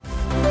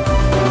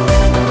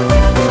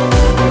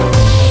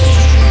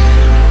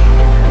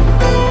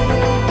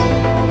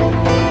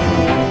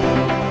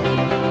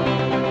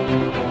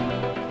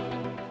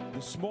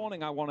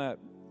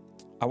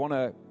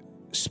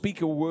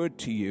speak a word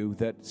to you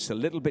that's a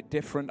little bit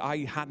different. I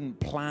hadn't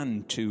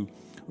planned to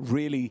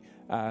really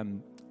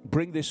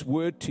bring this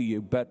word to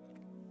you, but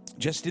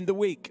just in the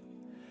week,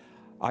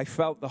 I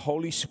felt the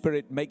Holy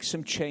Spirit make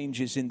some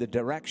changes in the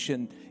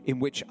direction in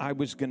which I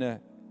was going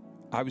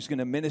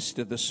to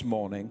minister this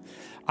morning.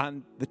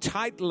 And the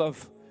title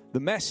of the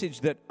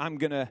message that I'm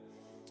going to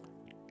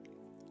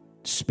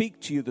speak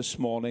to you this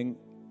morning,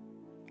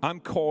 I'm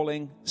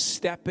calling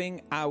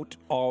Stepping Out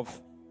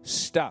of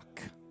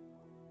Stuck.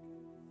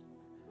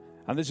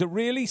 And there's a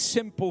really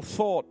simple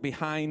thought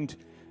behind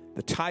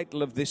the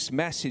title of this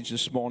message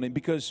this morning,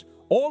 because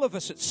all of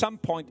us at some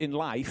point in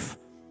life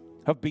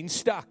have been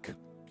stuck.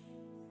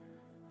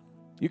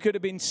 You could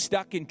have been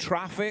stuck in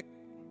traffic,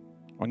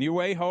 on your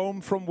way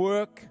home from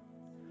work,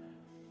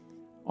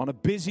 on a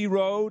busy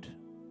road.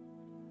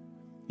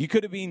 You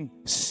could have been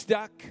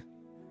stuck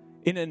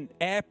in an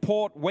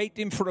airport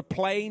waiting for a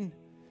plane,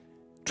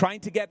 trying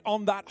to get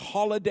on that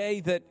holiday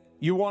that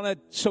you want to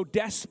so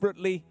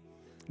desperately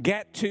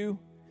get to.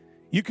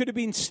 You could have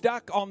been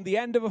stuck on the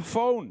end of a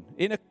phone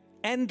in an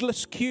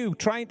endless queue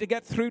trying to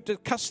get through to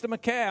customer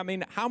care. I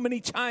mean, how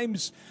many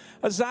times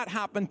has that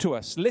happened to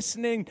us?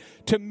 Listening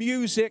to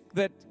music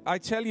that, I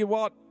tell you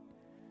what,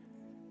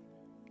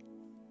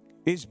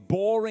 is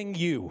boring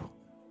you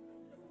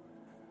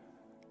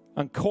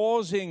and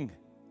causing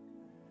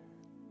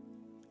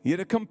you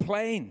to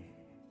complain.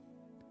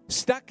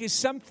 Stuck is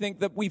something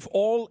that we've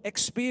all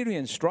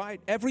experienced, right?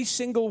 Every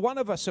single one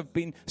of us have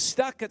been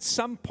stuck at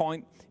some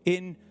point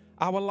in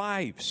our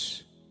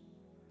lives.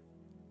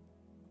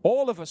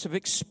 All of us have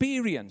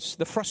experienced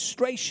the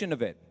frustration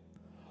of it.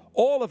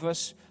 All of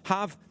us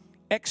have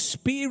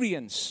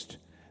experienced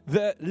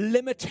the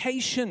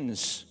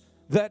limitations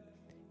that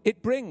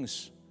it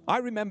brings. I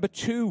remember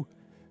 2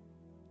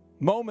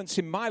 moments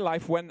in my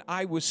life when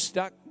I was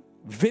stuck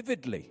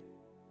vividly.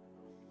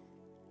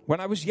 When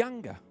I was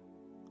younger.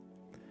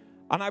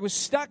 And I was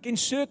stuck in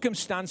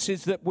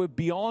circumstances that were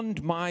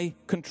beyond my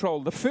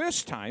control. The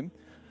first time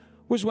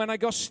was when I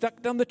got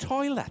stuck down the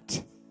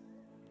toilet.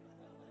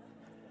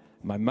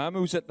 My mum,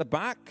 who's at the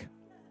back,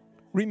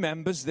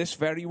 remembers this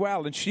very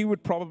well. And she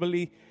would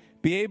probably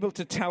be able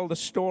to tell the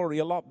story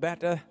a lot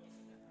better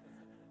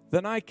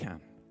than I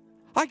can.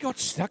 I got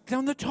stuck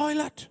down the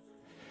toilet.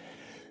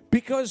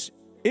 Because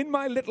in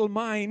my little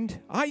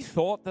mind, I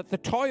thought that the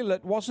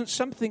toilet wasn't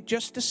something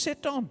just to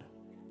sit on.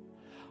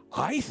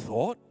 I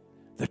thought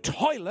the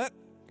toilet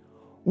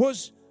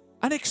was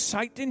an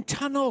exciting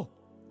tunnel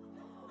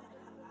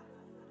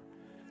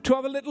to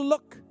have a little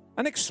look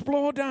and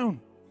explore down.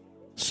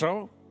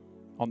 So,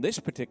 on this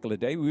particular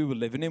day, we were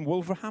living in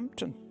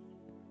Wolverhampton.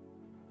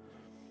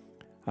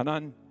 And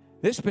on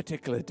this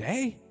particular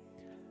day,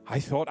 I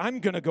thought, I'm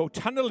going to go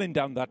tunneling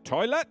down that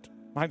toilet.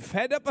 I'm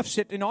fed up of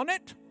sitting on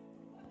it.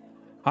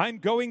 I'm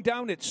going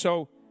down it.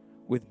 So,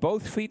 with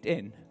both feet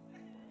in,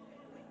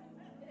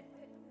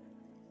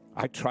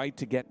 I tried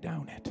to get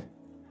down it.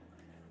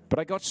 But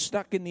I got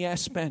stuck in the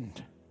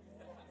S-bend.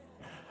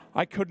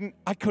 I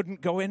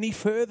couldn't go any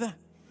further.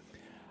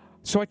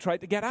 So I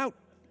tried to get out.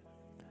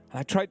 And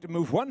I tried to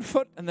move one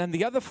foot and then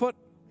the other foot.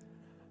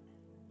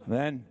 And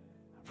then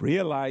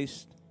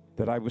realized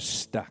that I was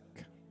stuck.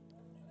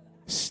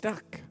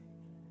 Stuck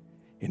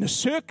in a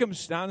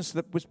circumstance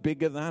that was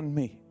bigger than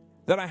me,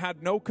 that I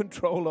had no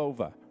control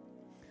over.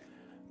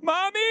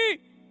 Mommy!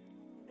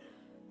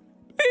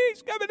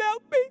 Please come and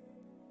help me.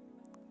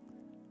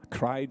 I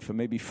cried for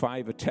maybe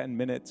 5 or 10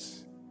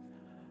 minutes.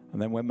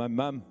 And then when my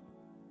mum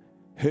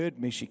heard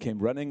me, she came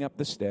running up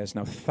the stairs.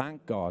 Now,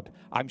 thank God,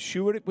 I'm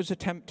sure it was a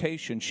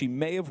temptation. She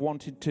may have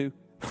wanted to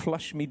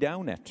flush me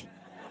down it.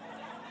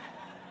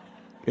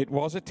 It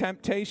was a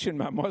temptation,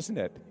 Mum, wasn't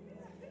it?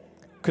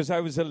 Because I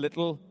was a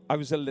little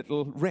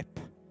rip,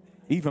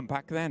 even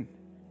back then.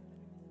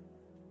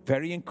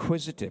 Very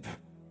inquisitive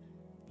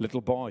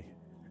little boy.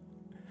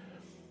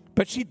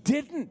 But she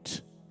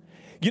didn't.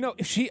 You know,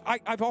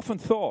 I've often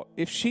thought,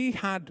 if she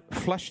had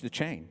flushed the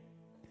chain,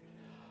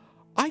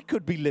 I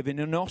could be living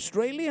in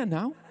Australia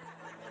now.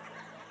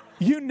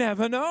 You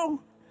never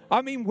know.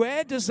 I mean,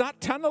 where does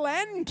that tunnel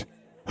end?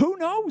 Who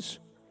knows?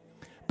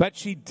 But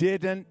she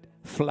didn't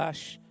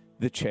flush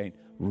the chain.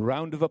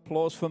 Round of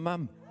applause for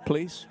Mum,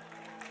 please.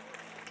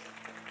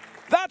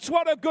 That's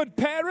what a good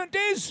parent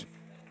is.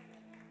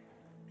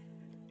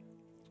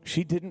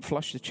 She didn't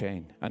flush the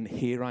chain, and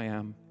here I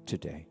am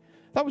today.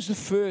 That was the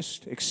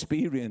first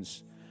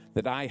experience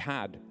that I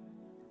had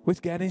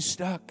with getting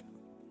stuck,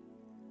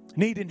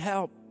 needing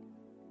help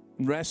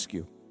and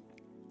rescue.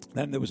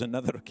 Then there was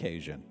another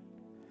occasion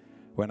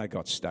when I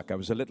got stuck. I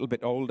was a little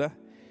bit older,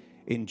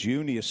 in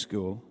junior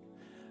school,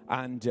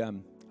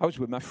 and I was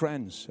with my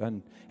friends.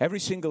 And every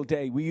single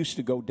day we used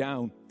to go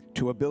down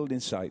to a building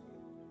site.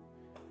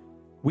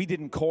 We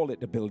didn't call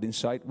it a building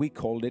site. We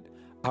called it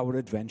our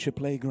adventure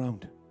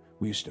playground.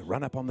 We used to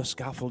run up on the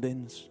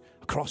scaffoldings,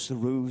 across the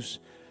roofs,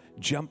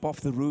 jump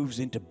off the roofs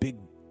into big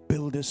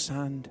builder's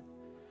sand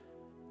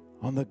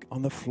on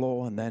the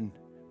floor, and then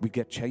we'd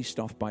get chased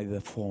off by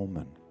the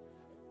foreman.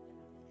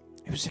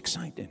 It was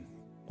exciting,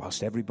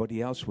 whilst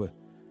everybody else were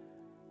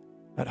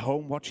at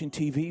home watching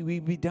TV,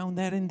 we'd be down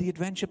there in the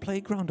adventure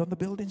playground on the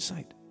building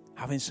site,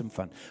 having some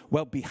fun.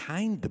 Well,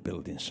 behind the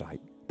building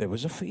site, there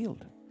was a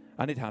field,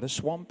 and it had a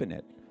swamp in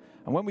it.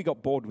 And when we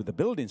got bored with the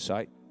building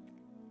site,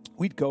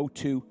 we'd go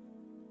to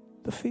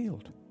the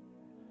field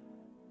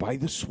by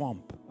the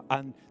swamp.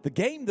 And the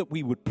game that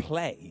we would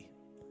play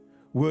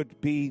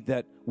would be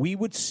that we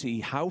would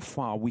see how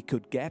far we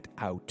could get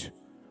out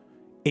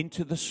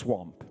into the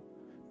swamp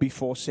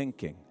before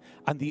sinking.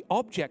 And the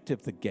object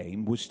of the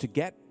game was to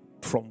get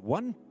from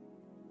one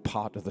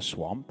part of the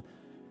swamp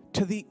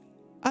to the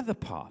other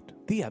part,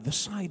 the other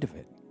side of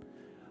it.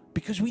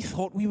 Because we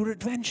thought we were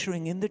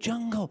adventuring in the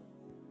jungle.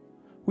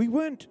 We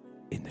weren't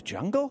in the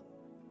jungle.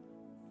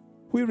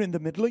 We were in the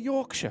middle of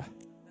Yorkshire.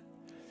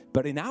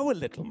 But in our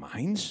little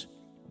minds,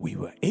 we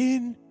were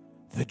in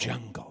the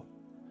jungle.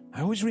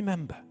 I always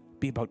remember,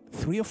 be about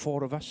 3 or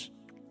 4 of us.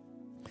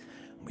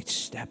 We'd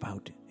step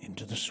out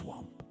into the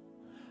swamp.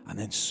 And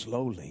then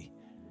slowly,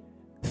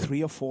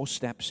 3 or 4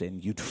 steps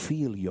in, you'd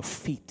feel your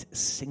feet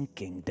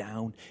sinking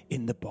down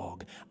in the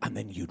bog. And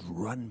then you'd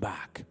run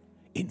back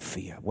in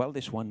fear. Well,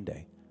 this one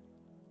day,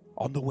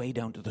 on the way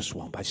down to the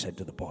swamp, I said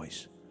to the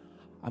boys,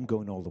 I'm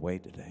going all the way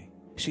today.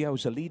 See, I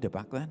was a leader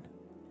back then.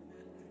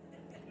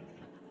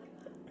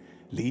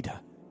 Leader.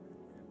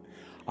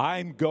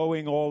 I'm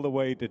going all the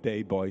way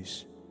today,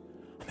 boys.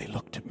 And they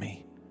looked at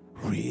me.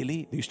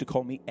 Really? They used to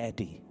call me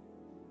Eddie.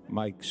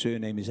 My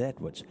surname is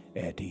Edwards.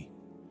 Eddie,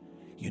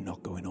 you're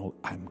not going all...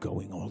 I'm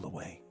going all the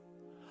way.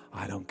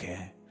 I don't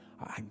care.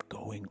 I'm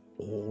going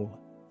all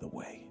the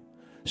way.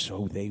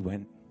 So they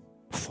went,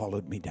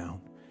 followed me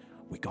down.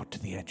 We got to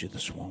the edge of the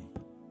swamp.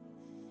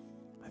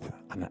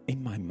 And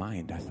in my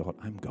mind, I thought,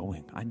 I'm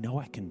going. I know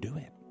I can do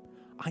it.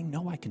 I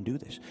know I can do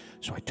this.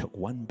 So I took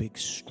one big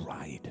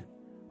stride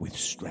with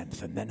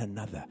strength, and then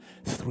another,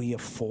 3 or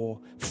 4,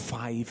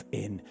 5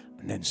 in,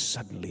 and then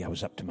suddenly I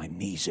was up to my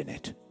knees in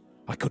it.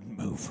 I couldn't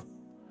move.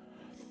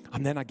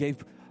 And then I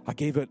gave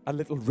a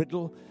little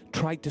riddle,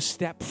 tried to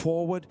step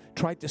forward,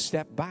 tried to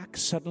step back.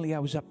 Suddenly I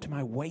was up to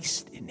my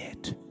waist in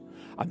it.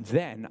 And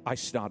then I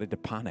started to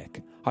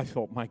panic. I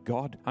thought, my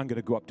God, I'm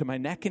going to go up to my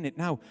neck in it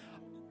now.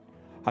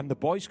 And the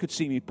boys could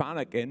see me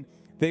panicking.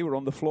 They were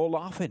on the floor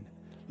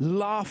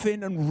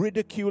laughing and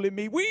ridiculing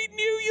me. We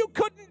knew you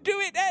couldn't do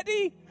it,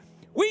 Eddie.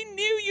 We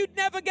knew you'd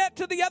never get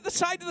to the other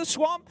side of the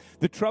swamp.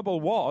 The trouble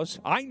was,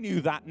 I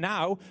knew that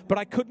now, but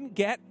I couldn't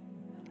get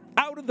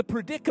out of the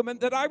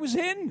predicament that I was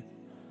in.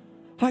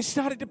 I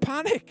started to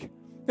panic.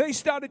 They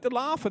started to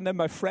laugh. And then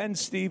my friend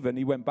Stephen,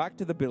 he went back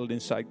to the building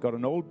site, got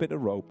an old bit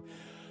of rope,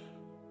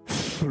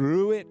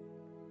 threw it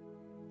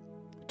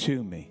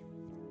to me.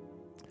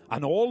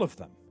 And all of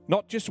them,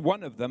 not just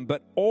one of them,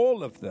 but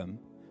all of them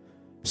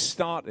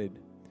started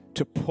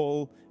to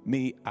pull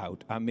me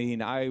out. I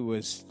mean, I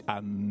was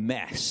a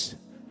mess.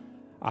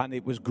 And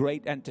it was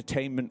great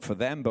entertainment for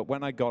them. But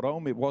when I got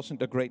home, it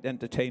wasn't a great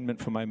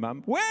entertainment for my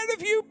mum. Where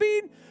have you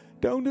been?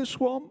 Down the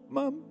swamp,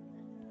 Mum.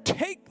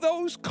 Take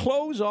those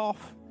clothes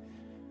off.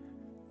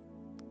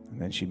 And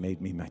then she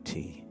made me my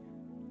tea,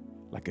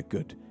 like a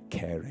good,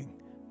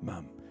 caring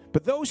mum.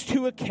 But those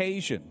 2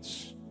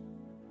 occasions,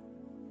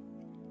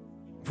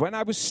 when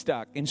I was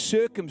stuck in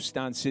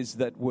circumstances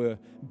that were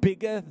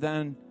bigger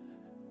than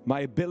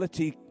my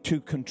ability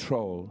to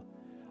control,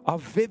 are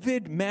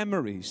vivid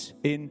memories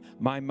in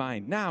my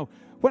mind. Now,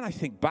 when I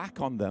think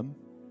back on them,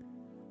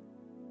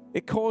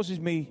 it causes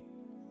me,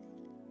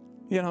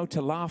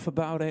 to laugh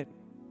about it.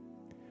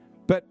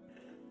 But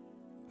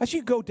as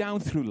you go down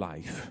through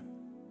life,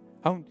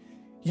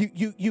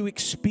 you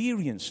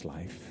experience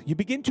life, you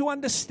begin to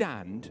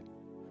understand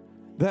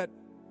that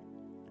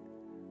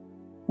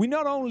we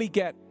not only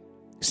get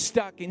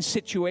stuck in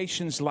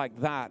situations like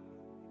that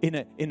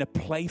in a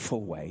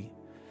playful way,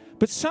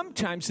 but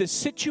sometimes there's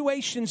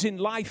situations in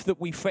life that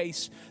we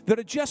face that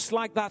are just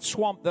like that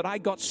swamp that I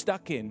got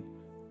stuck in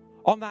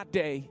on that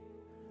day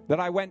that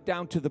I went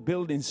down to the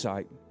building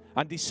site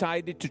and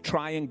decided to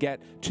try and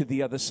get to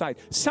the other side.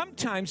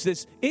 Sometimes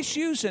there's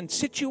issues and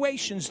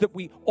situations that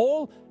we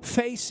all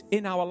face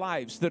in our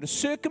lives that are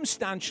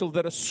circumstantial,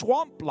 that are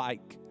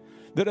swamp-like,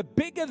 that are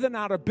bigger than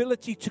our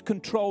ability to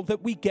control,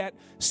 that we get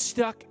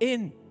stuck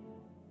in.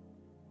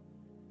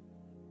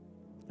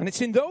 And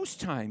it's in those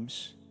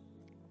times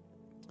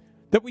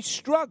that we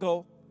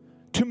struggle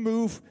to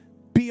move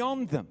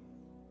beyond them.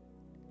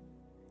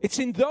 It's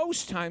in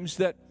those times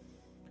that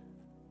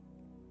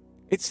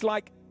it's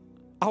like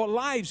our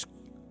lives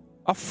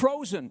are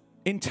frozen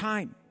in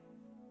time.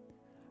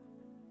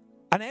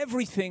 And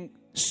everything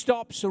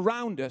stops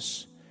around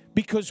us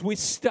because we're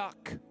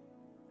stuck,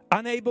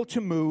 unable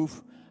to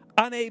move,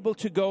 unable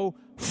to go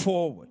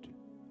forward.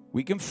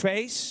 We can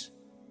face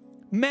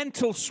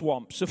mental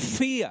swamps of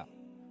fear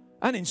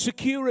and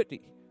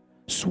insecurity,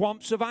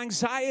 swamps of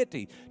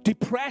anxiety,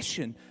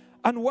 depression,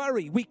 and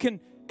worry. We can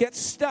get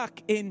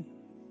stuck in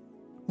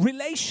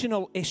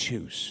relational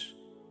issues,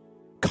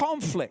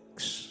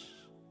 conflicts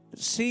that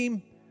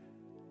seem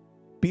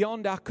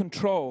beyond our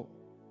control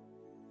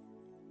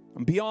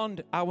and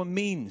beyond our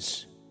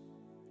means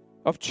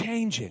of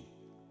changing.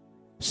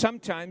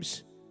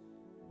 Sometimes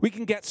We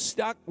can get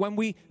stuck when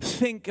we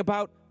think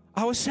about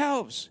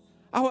ourselves,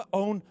 our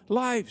own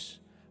lives.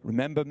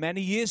 Remember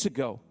many years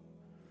ago,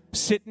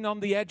 sitting on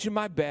the edge of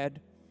my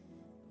bed,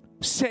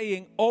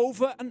 saying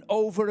over and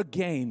over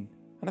again,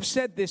 and I've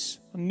said this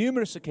on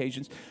numerous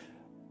occasions,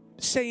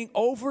 saying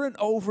over and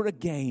over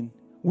again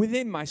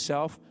within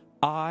myself,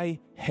 I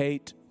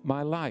hate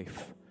my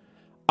life.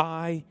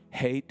 I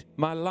hate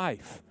my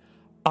life.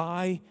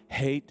 I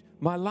hate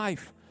my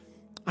life.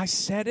 I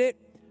said it,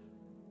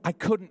 I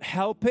couldn't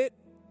help it,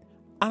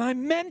 and I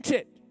meant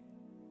it.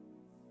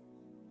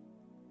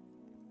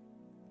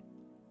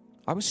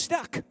 I was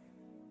stuck.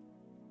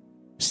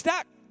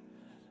 Stuck.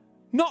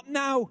 Not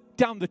now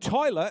down the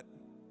toilet,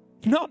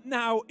 not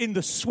now in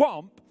the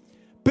swamp,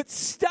 but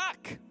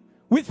stuck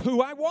with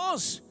who I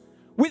was,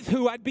 with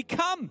who I'd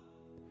become,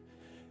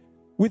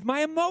 with my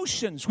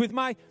emotions, with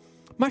my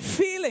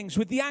feelings,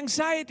 with the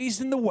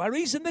anxieties and the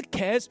worries and the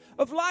cares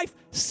of life.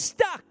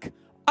 Stuck,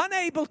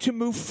 unable to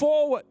move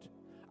forward,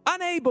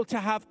 unable to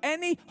have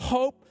any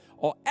hope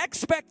or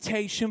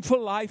expectation for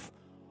life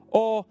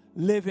or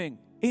living,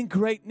 in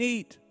great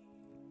need.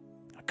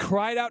 I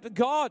cried out to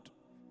God.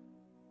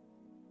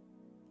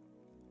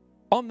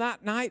 On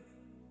that night,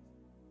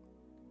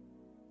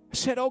 I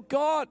said, oh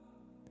God,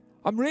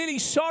 I'm really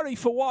sorry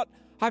for what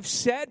I've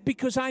said,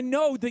 because I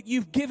know that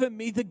you've given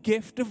me the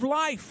gift of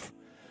life.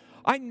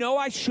 I know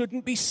I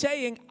shouldn't be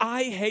saying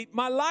I hate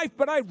my life,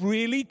 but I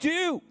really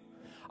do.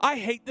 I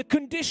hate the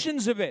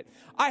conditions of it.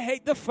 I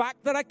hate the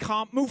fact that I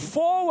can't move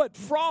forward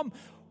from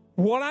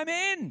what I'm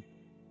in.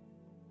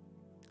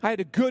 I had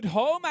a good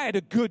home. I had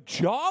a good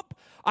job.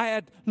 I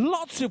had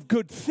lots of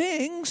good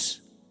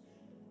things.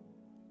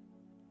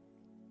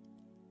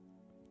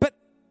 But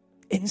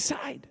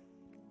inside,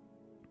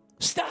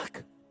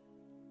 stuck.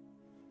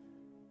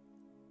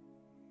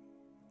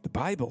 The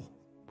Bible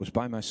was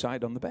by my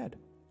side on the bed.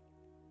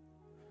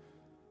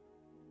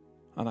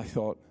 And I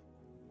thought,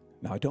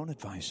 now I don't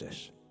advise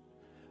this,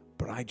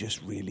 but I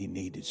just really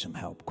needed some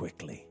help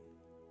quickly.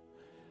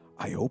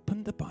 I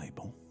opened the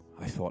Bible.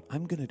 I thought,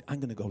 I'm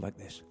gonna go like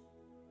this.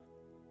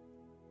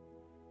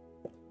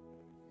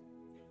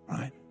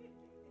 Right?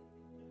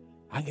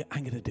 I'm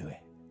gonna do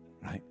it.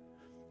 Right?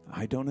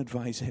 I don't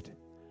advise it.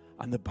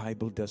 And the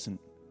Bible doesn't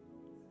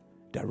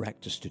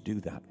direct us to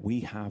do that. We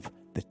have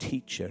the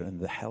teacher and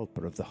the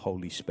helper of the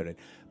Holy Spirit.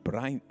 But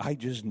I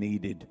just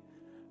needed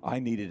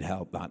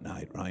help that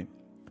night, right?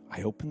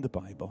 I opened the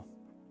Bible.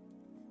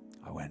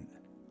 I went.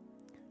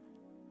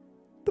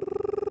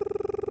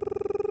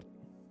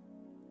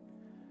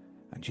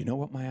 And you know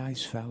what my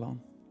eyes fell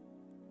on?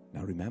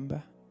 Now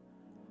remember,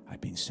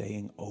 I've been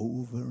saying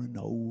over and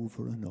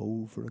over and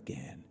over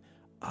again,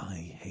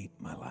 I hate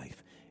my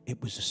life.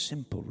 It was a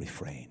simple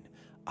refrain.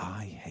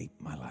 I hate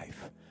my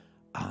life.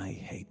 I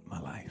hate my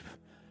life.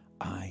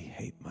 I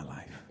hate my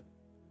life.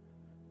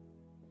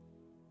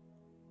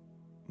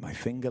 My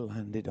finger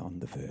landed on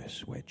the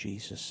verse where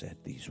Jesus said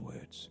these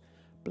words,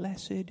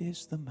 blessed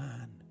is the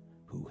man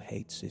who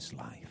hates his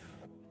life.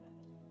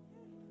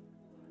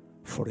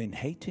 For in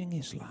hating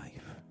his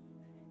life,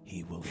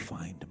 he will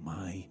find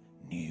my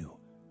new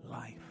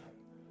life.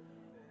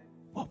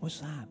 What was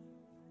that?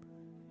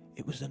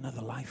 It was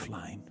another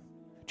lifeline,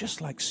 just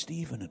like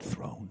Stephen had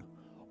thrown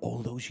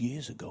all those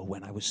years ago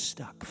when I was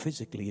stuck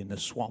physically in the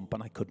swamp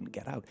and I couldn't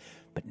get out.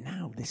 But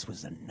now this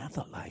was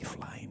another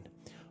lifeline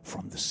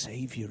from the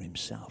Savior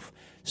himself,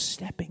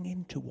 stepping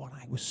into what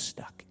I was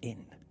stuck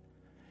in,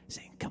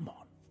 saying, come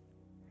on.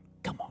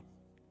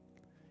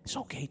 It's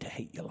okay to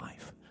hate your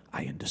life.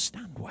 I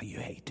understand why you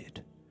hate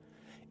it.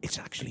 It's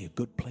actually a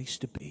good place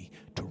to be,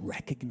 to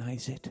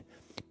recognize it,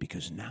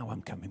 because now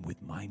I'm coming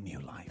with my new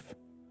life.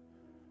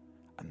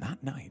 And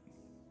that night,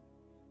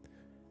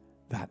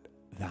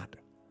 that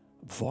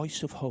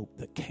voice of hope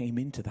that came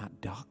into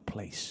that dark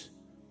place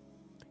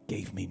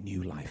gave me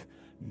new life.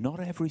 Not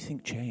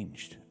everything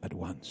changed at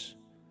once.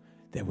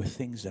 There were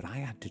things that I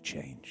had to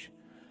change.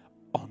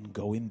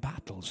 Ongoing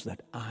battles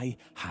that I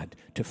had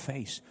to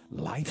face.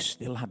 Life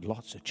still had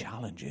lots of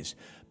challenges,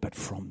 but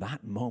from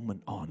that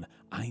moment on,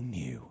 I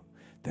knew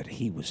that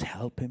he was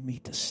helping me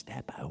to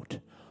step out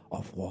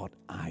of what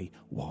I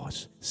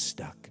was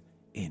stuck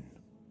in.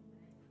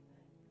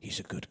 He's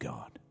a good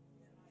God.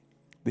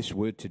 This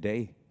word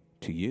today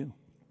to you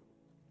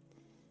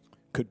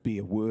could be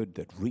a word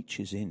that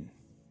reaches in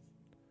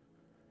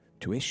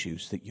to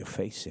issues that you're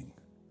facing,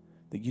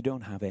 that you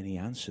don't have any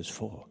answers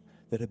for,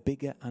 that are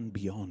bigger and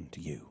beyond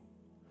you.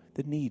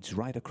 The needs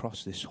right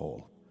across this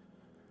hall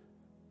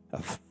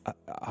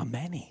are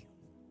many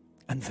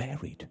and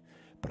varied.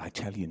 But I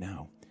tell you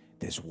now,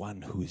 there's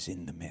one who is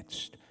in the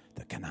midst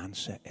that can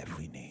answer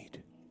every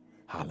need.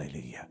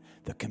 Hallelujah.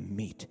 That can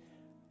meet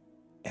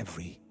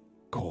every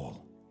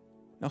call.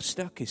 Now,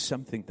 stuck is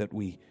something that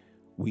we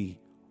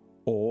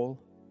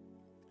all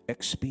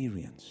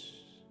experience.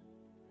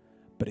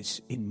 But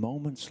it's in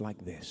moments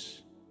like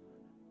this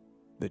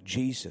that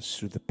Jesus,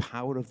 through the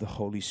power of the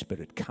Holy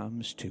Spirit,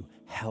 comes to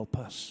help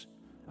us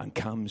and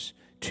comes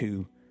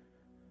to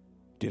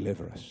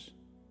deliver us.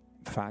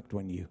 In fact,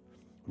 when you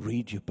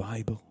read your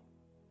Bible,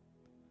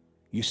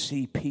 you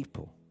see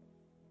people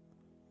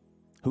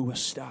who are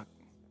stuck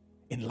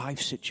in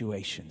life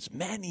situations.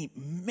 Many,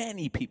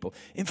 many people.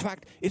 In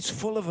fact, it's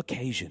full of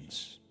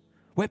occasions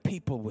where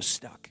people were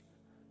stuck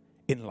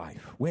in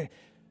life, where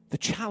the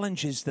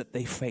challenges that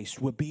they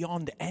faced were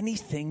beyond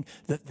anything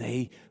that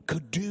they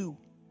could do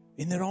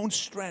in their own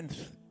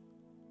strength,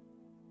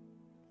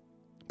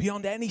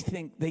 beyond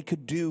anything they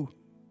could do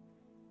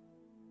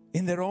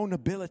in their own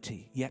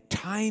ability. Yet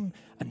time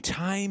and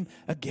time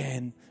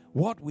again,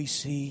 what we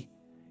see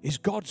is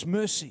God's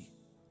mercy,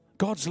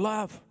 God's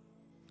love,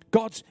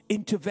 God's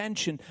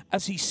intervention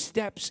as he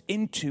steps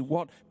into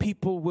what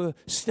people were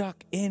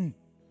stuck in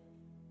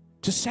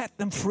to set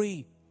them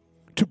free,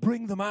 to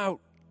bring them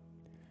out,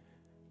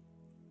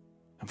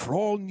 and for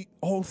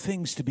all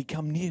things to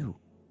become new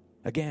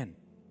again.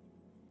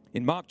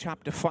 In Mark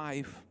chapter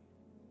 5,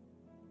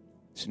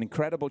 it's an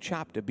incredible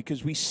chapter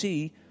because we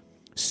see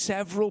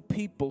several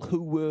people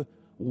who were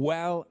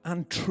well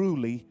and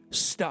truly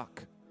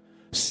stuck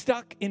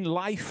in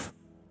life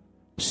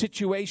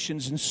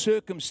situations and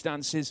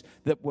circumstances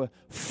that were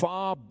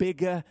far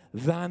bigger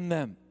than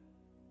them.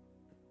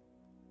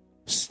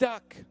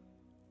 Stuck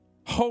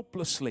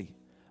hopelessly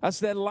as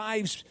their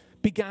lives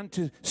began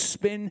to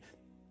spin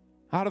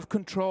out of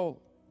control.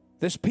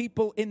 There's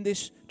people in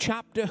this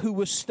chapter who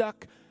were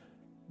stuck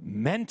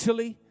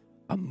mentally,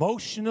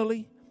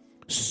 emotionally,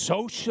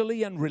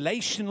 socially, and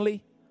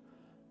relationally.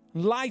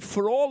 Life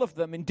for all of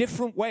them in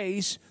different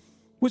ways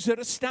was at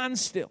a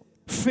standstill,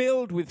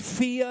 filled with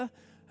fear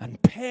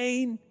and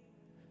pain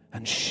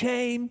and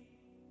shame.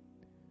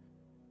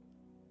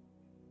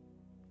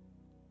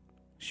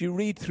 As you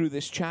read through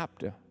this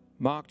chapter,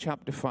 Mark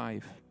chapter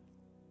 5,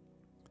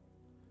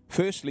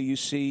 firstly you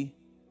see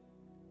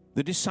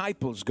the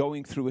disciples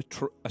going through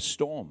a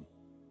storm.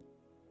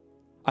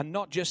 And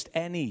not just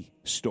any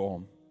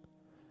storm.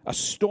 A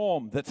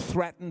storm that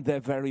threatened their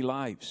very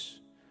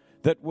lives.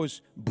 That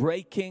was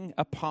breaking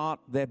apart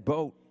their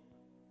boat.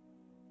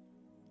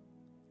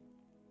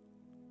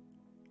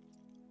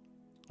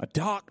 A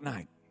dark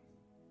night.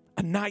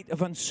 A night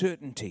of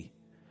uncertainty.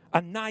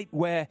 A night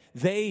where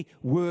they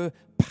were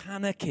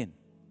panicking.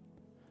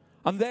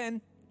 And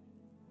then,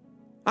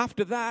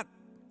 after that,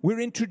 we're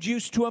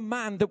introduced to a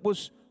man that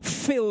was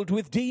filled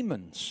with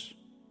demons,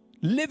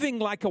 living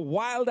like a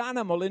wild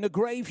animal in a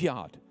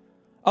graveyard,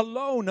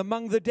 alone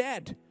among the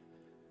dead.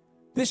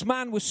 This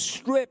man was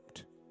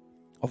stripped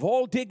of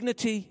all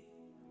dignity,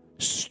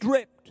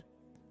 stripped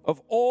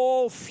of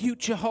all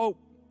future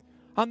hope.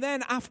 And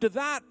then after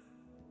that,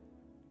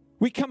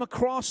 we come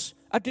across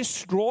a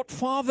distraught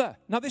father.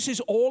 Now this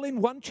is all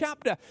in one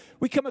chapter.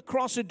 We come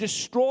across a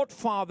distraught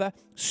father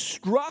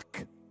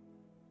struck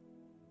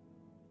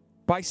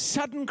by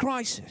sudden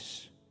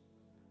crisis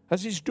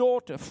as his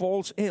daughter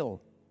falls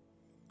ill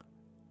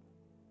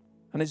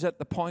and is at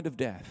the point of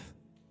death.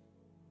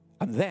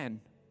 And then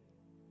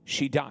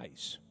she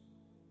dies.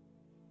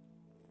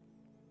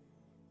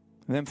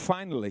 And then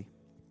finally,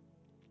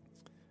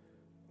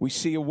 we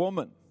see a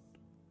woman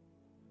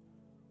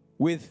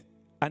with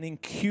an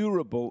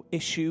incurable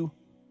issue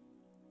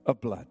of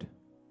blood.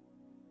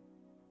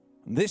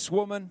 And this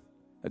woman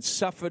had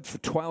suffered for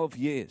 12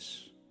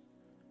 years.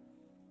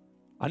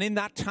 And in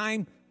that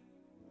time,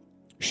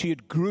 she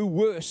had grew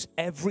worse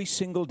every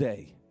single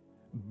day,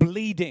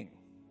 bleeding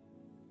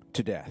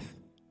to death.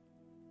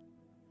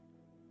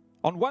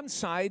 On one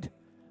side,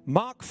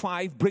 Mark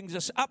 5 brings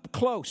us up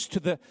close to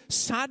the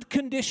sad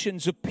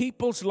conditions of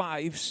people's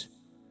lives,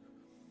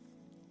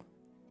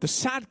 the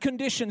sad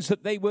conditions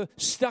that they were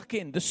stuck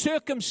in, the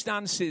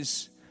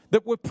circumstances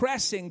that were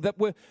pressing, that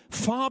were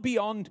far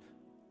beyond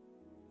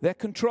their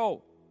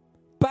control.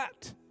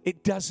 But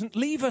it doesn't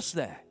leave us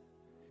there,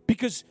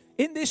 because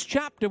in this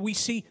chapter, we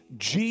see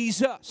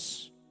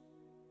Jesus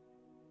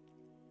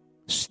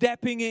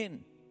stepping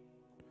in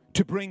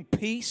to bring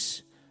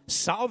peace,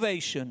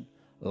 salvation,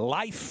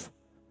 life,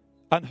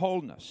 and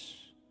wholeness.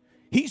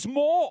 He's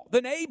more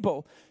than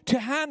able to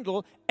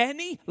handle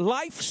any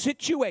life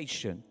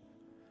situation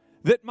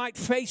that might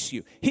face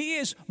you. He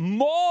is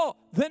more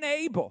than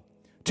able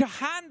to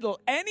handle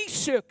any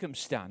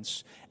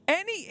circumstance,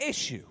 any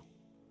issue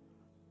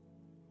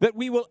that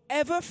we will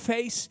ever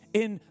face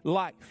in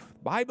life.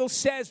 The Bible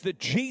says that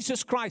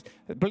Jesus Christ,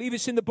 I believe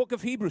it's in the book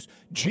of Hebrews,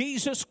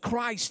 Jesus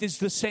Christ is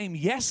the same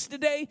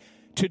yesterday,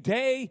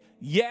 today,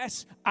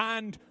 yes,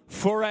 and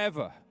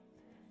forever.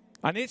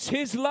 And it's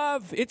his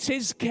love, it's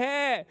his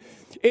care,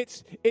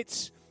 it's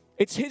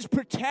his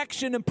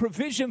protection and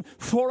provision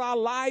for our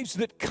lives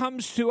that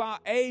comes to our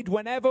aid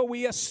whenever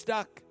we are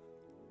stuck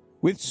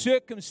with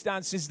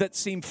circumstances that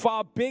seem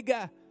far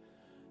bigger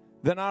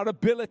than our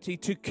ability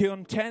to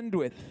contend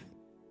with.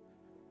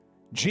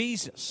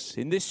 Jesus,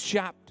 in this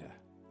chapter,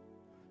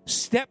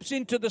 steps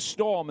into the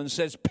storm and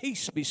says,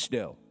 "Peace, be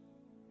still."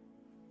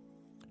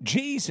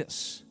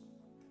 Jesus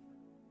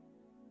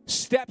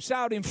steps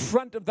out in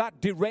front of that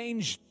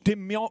deranged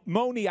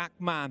demoniac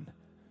man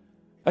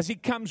as he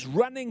comes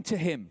running to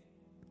him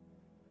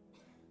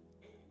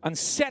and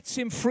sets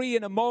him free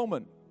in a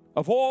moment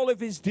of all of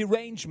his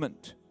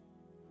derangement.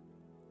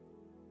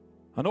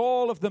 and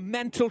all of the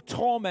mental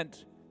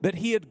torment that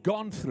he had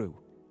gone through.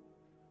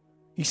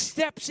 He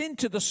steps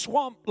into the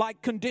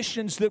swamp-like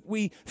conditions that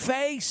we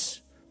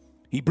face.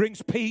 He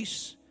brings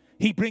peace.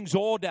 He brings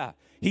order.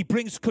 He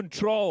brings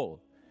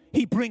control.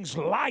 He brings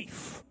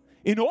life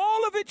in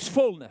all of its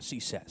fullness, he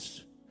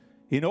says.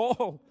 In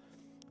all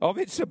of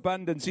its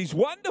abundance. He's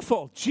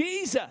wonderful.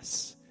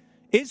 Jesus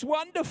is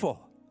wonderful.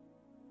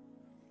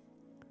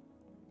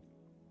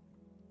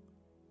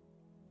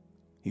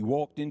 He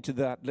walked into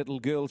that little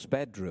girl's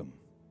bedroom.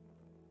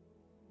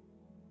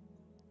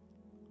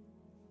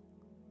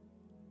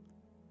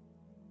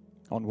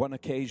 On one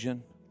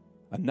occasion,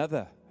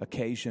 another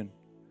occasion,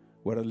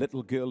 where a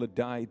little girl had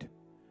died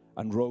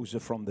and rose her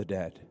from the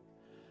dead.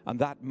 And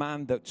that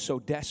man that so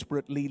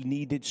desperately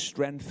needed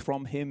strength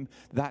from him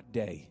that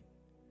day,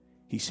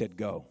 he said,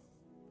 go.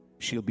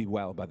 She'll be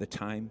well by the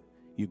time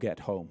you get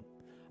home.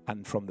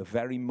 And from the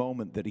very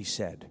moment that he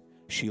said,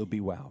 she'll be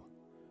well,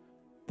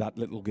 that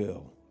little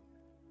girl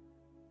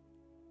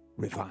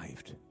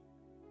revived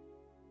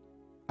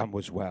and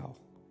was well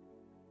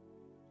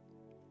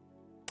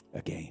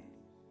again.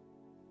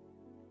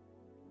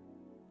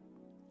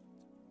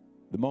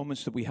 The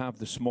moments that we have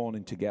this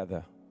morning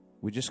together,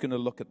 we're just going to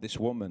look at this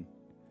woman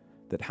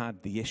that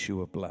had the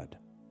issue of blood.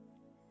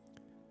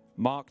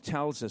 Mark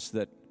tells us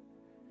that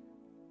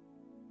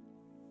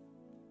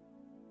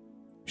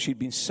she'd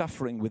been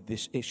suffering with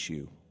this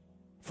issue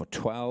for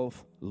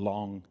 12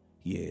 long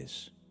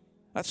years.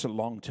 That's a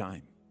long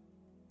time.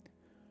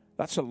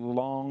 That's a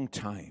long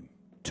time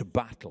to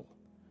battle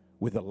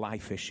with a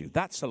life issue.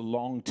 That's a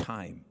long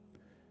time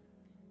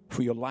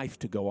for your life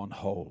to go on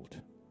hold.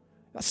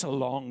 That's a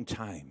long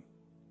time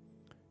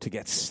to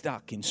get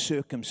stuck in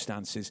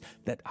circumstances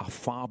that are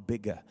far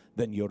bigger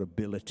than your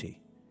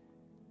ability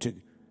to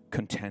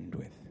contend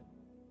with.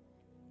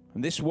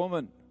 And this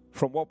woman,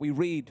 from what we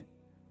read,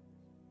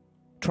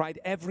 tried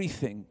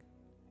everything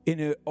in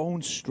her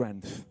own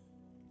strength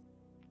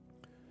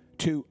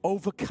to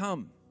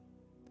overcome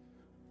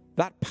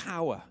that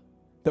power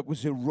that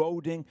was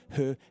eroding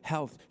her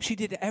health. She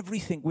did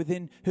everything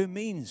within her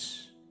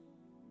means.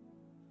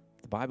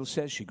 The Bible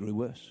says she grew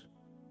worse.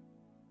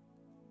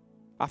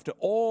 After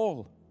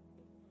all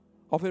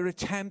of her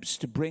attempts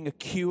to bring a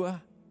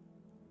cure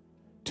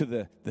to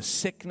the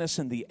sickness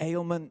and the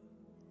ailment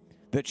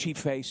that she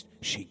faced,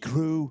 she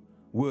grew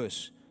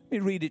worse. Let me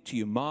read it to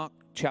you. Mark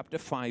chapter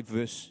 5,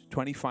 verse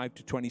 25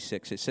 to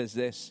 26. It says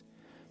this: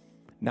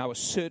 now a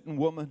certain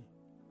woman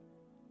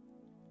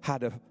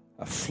had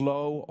a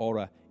flow or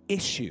a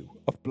issue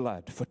of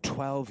blood for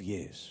 12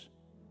 years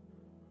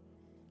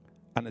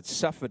and had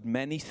suffered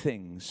many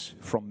things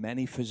from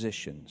many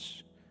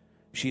physicians.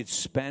 She had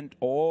spent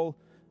all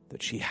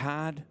that she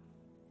had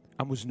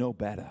and was no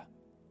better,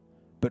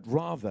 but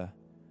rather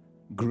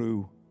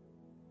grew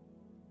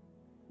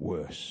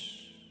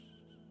worse.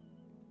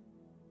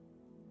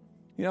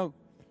 You know,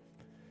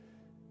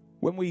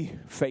 when we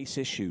face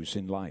issues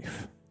in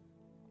life,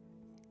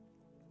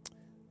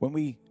 when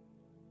we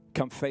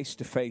come face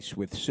to face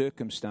with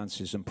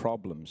circumstances and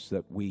problems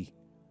that we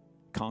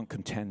can't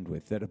contend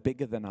with, that are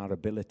bigger than our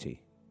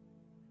ability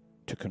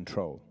to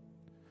control,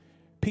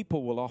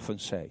 people will often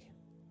say,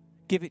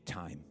 give it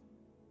time,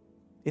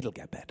 it'll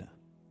get better.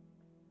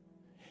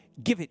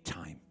 Give it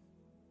time,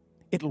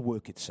 it'll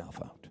work itself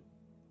out.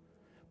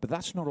 But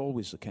that's not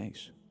always the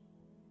case.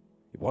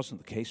 It wasn't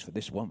the case for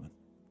this woman.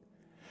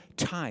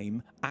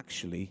 Time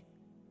actually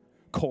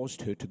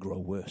caused her to grow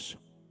worse.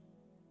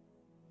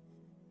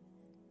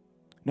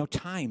 No,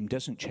 time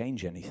doesn't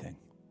change anything.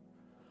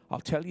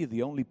 I'll tell you,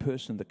 the only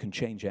person that can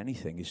change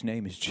anything, his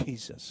name is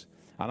Jesus.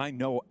 And I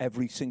know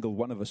every single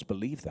one of us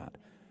believe that.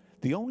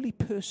 The only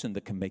person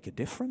that can make a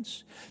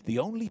difference, the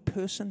only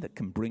person that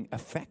can bring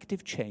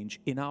effective change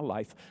in our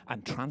life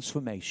and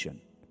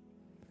transformation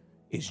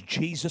is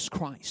Jesus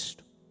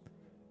Christ.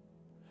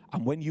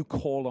 And when you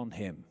call on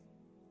him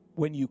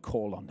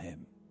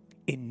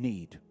in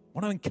need, I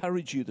want to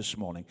encourage you this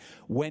morning,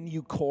 when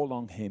you call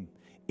on him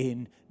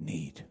in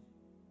need,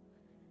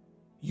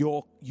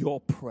 your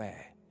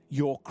prayer,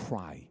 your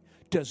cry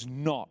does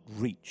not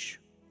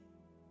reach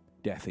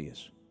deaf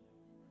ears.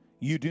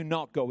 You do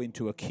not go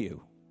into a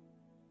queue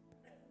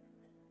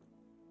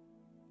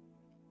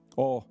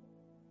or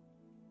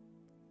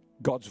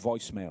God's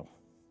voicemail.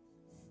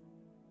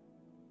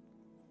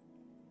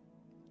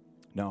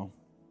 No,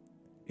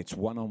 it's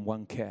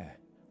one-on-one care,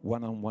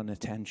 one-on-one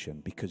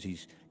attention, because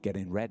he's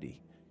getting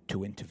ready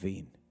to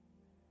intervene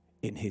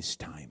in his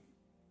time.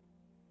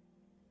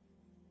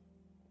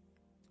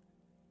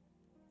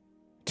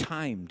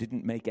 Time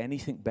didn't make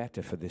anything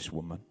better for this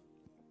woman.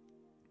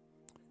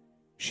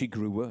 She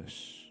grew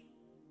worse.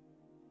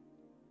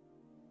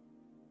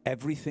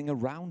 Everything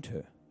around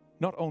her,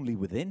 not only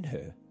within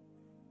her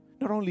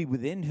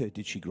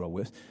did she grow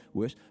worse,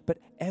 but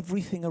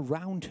everything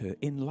around her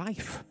in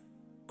life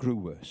grew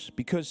worse.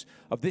 Because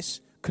of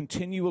this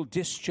continual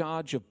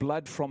discharge of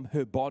blood from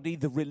her body,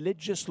 the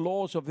religious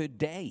laws of her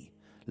day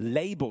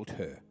labeled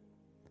her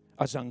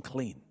as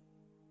unclean.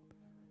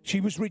 She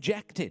was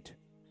rejected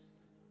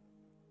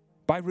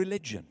by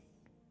religion.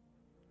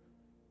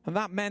 And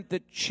that meant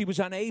that she was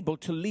unable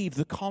to leave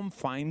the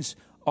confines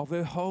of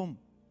her home.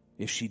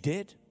 If she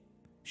did,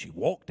 she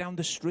walked down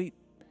the street,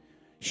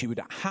 she would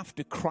have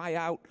to cry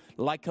out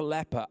like a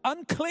leper,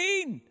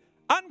 "Unclean!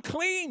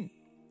 Unclean!"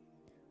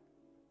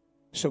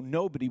 So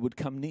nobody would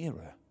come near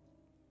her.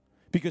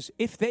 Because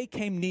if they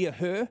came near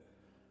her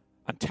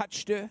and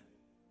touched her,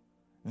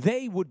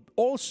 they would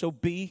also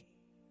be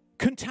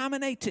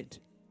contaminated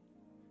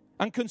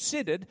and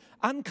considered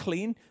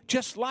unclean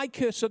just like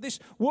her. So this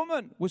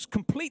woman was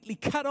completely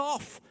cut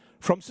off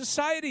from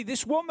society.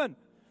 This woman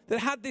that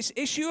had this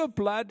issue of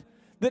blood,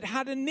 that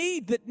had a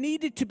need that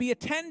needed to be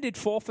attended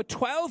for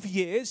 12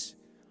 years,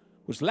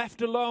 was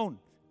left alone,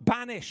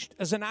 banished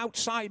as an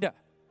outsider,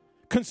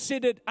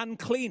 considered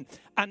unclean,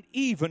 and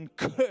even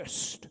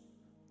cursed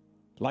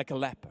like a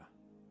leper.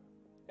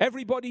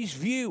 Everybody's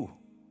view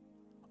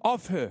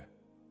of her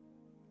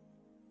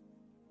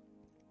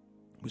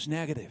was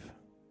negative.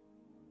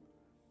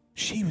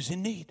 She was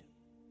in need,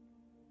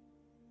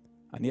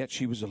 and yet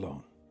she was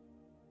alone.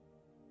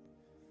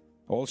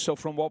 Also,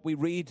 from what we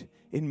read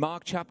in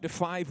Mark chapter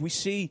 5, we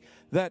see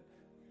that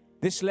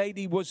this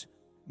lady was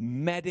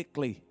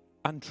medically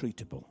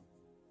untreatable.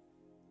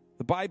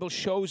 The Bible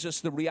shows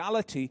us the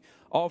reality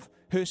of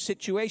her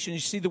situation. You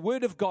see, the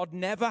Word of God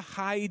never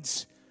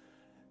hides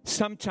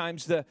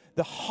sometimes the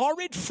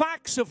horrid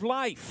facts of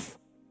life.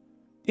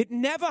 It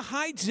never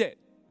hides it.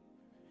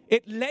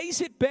 It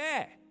lays it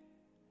bare.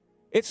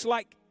 It's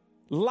like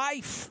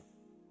life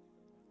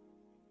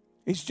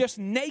is just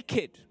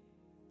naked.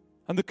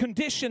 And the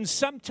conditions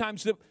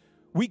sometimes that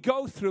we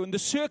go through and the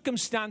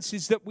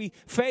circumstances that we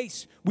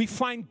face, we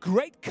find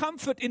great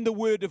comfort in the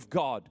Word of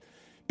God.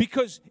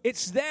 Because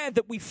it's there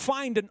that we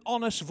find an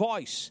honest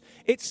voice.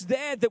 It's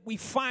there that we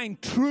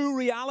find true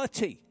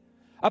reality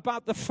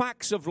about the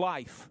facts of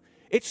life.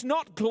 It's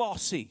not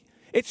glossy.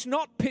 It's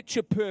not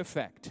picture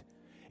perfect.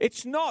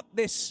 It's not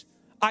this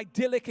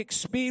idyllic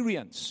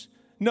experience.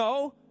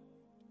 No.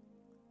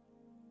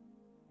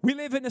 We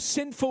live in a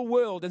sinful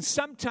world, and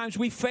sometimes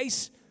we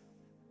face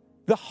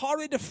the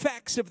horrid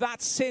effects of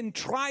that sin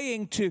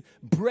trying to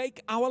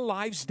break our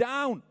lives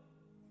down.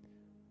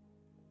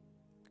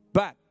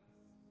 But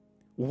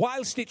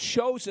whilst it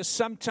shows us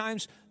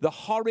sometimes the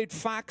horrid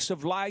facts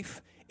of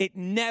life, it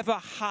never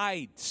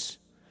hides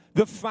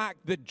the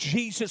fact that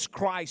Jesus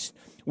Christ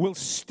will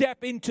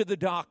step into the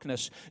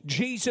darkness.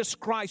 Jesus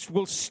Christ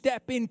will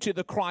step into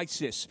the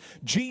crisis.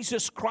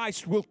 Jesus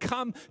Christ will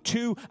come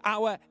to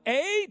our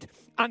aid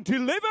and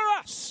deliver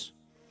us,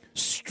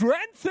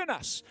 strengthen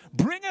us,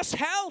 bring us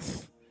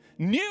health,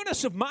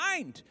 newness of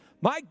mind.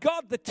 My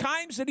God, the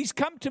times that he's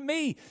come to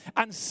me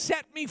and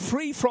set me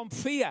free from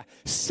fear,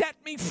 set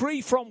me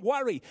free from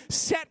worry,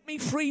 set me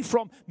free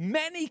from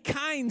many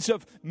kinds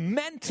of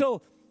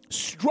mental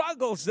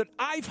struggles that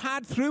I've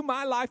had through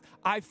my life,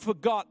 I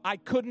forgot. I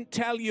couldn't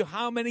tell you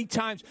how many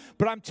times,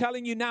 but I'm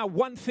telling you now,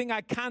 one thing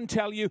I can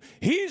tell you,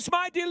 he's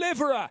my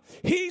deliverer.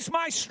 He's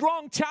my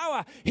strong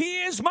tower.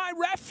 He is my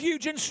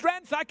refuge and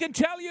strength. I can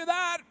tell you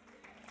that.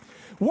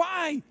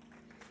 Why?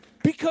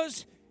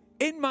 Because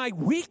in my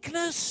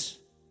weakness,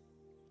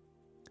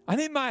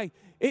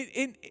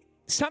 and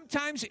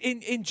sometimes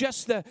in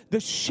just the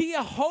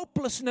sheer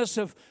hopelessness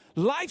of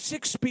life's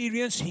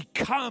experience, he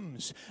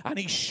comes and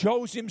he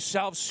shows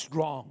himself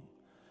strong.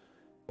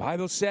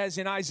 Bible says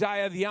in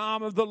Isaiah, the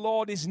arm of the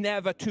Lord is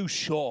never too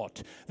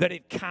short that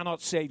it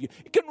cannot save you.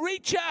 It can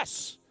reach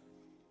us,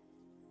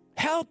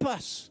 help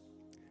us,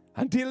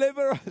 and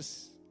deliver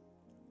us.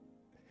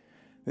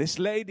 This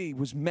lady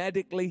was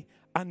medically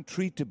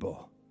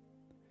untreatable.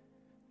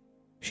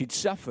 She'd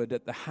suffered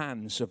at the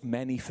hands of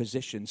many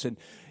physicians. And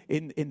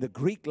in the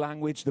Greek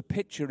language, the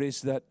picture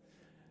is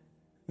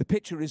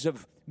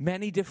of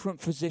many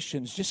different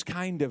physicians just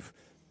kind of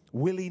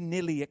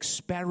willy-nilly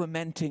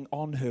experimenting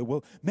on her.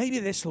 Well, maybe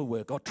this will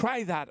work, or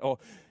try that, or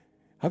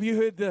have you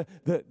heard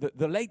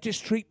the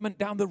latest treatment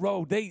down the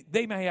road?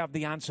 They may have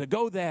the answer.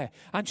 Go there.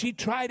 And she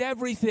tried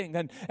everything,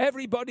 and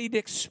everybody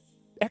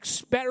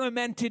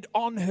experimented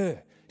on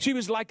her. She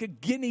was like a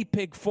guinea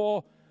pig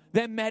for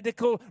their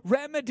medical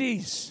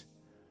remedies.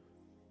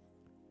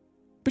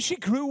 But she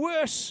grew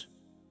worse.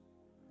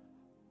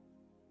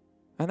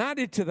 And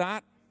added to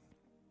that,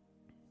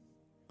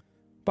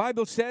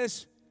 Bible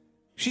says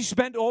she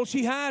spent all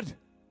she had.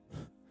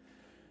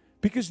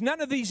 Because none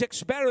of these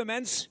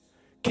experiments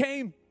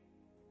came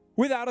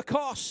without a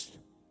cost.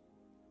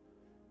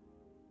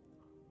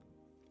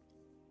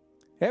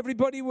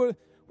 Everybody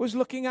was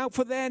looking out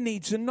for their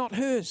needs and not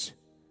hers.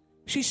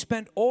 She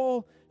spent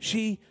all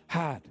she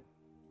had,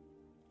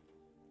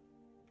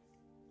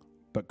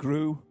 but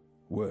grew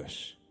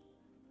worse.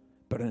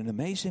 But an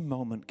amazing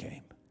moment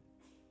came.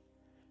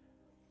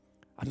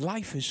 And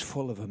life is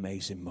full of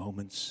amazing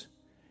moments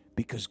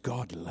because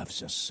God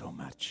loves us so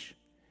much.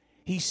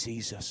 He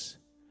sees us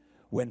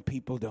when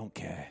people don't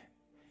care.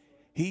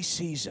 He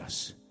sees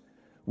us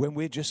when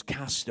we're just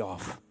cast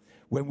off,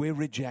 when we're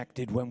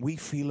rejected, when we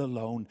feel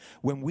alone,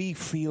 when we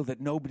feel that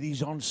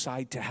nobody's on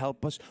side to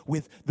help us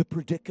with the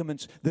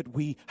predicaments that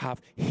we have.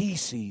 He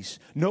sees.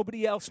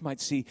 Nobody else might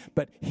see,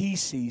 but he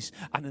sees.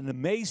 And an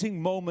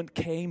amazing moment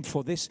came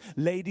for this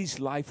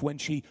lady's life when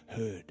she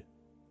heard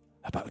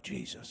about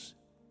Jesus.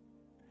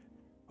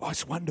 Oh,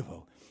 it's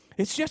wonderful.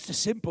 It's just a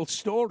simple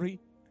story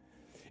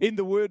in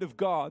the Word of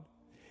God.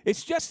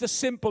 It's just a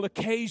simple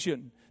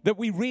occasion that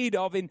we read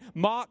of in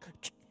Mark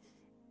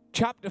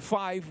chapter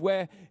 5,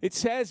 where it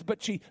says,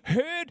 but she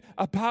heard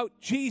about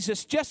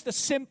Jesus. Just a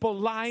simple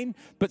line,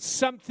 but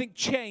something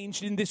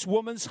changed in this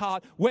woman's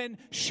heart when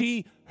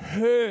she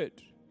heard.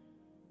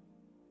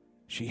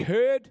 She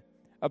heard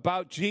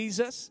about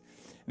Jesus.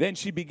 Then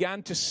she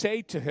began to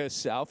say to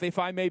herself, if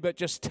I may but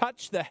just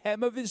touch the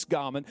hem of his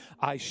garment,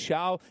 I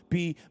shall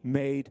be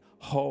made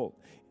whole.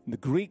 In the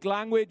Greek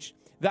language,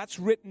 that's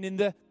written in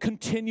the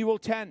continual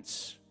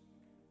tense.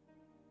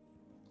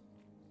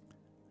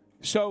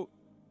 So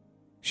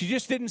she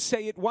just didn't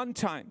say it one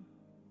time.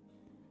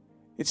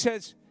 It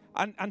says,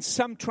 and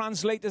some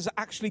translators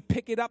actually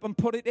pick it up and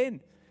put it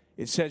in.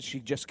 It says she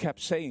just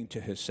kept saying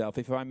to herself,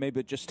 if I may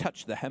but just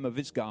touch the hem of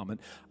his garment,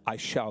 I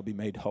shall be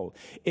made whole.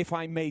 If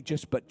I may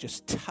just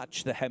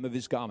touch the hem of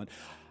his garment,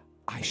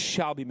 I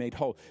shall be made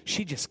whole.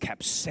 She just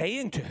kept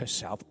saying to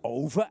herself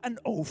over and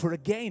over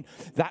again,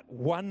 that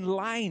one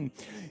line,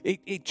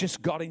 it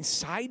just got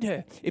inside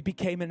her. It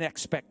became an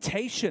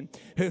expectation.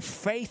 Her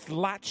faith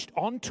latched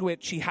onto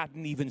it. She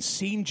hadn't even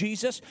seen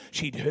Jesus.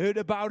 She'd heard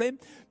about him,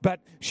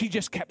 but she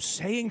just kept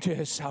saying to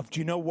herself, do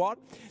you know what?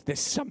 There's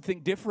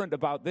something different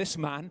about this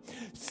man.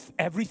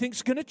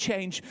 Everything's going to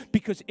change,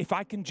 because if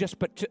I can just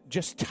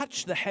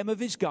touch the hem of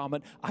his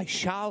garment, I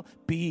shall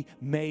be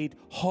made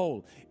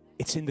whole.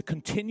 It's in the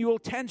continual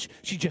tense.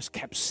 She just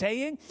kept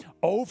saying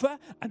over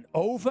and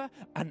over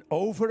and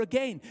over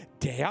again,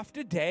 day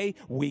after day,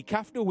 week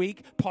after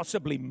week,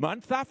 possibly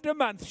month after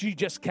month. She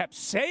just kept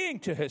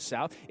saying to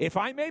herself, if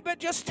I may but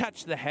just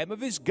touch the hem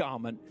of his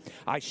garment,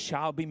 I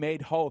shall be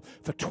made whole.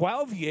 For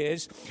 12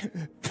 years,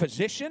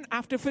 physician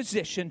after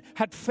physician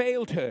had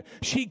failed her.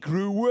 She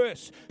grew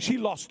worse. She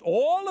lost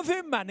all of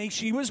her money.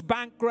 She was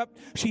bankrupt.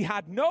 She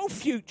had no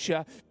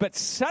future. But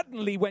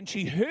suddenly, when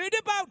she heard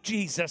about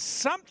Jesus,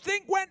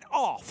 something went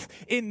off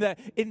in the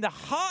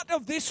heart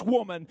of this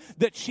woman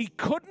that she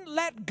couldn't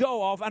let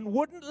go of and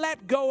wouldn't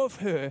let go of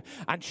her.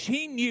 And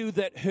she knew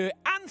that her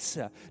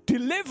answer,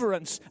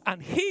 deliverance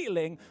and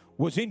healing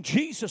was in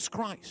Jesus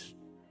Christ.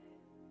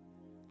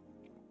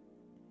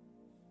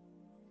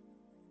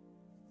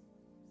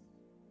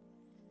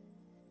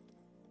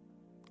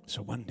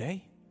 So one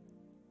day,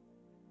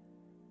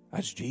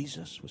 as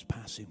Jesus was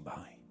passing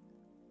by,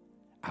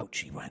 out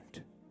she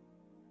went.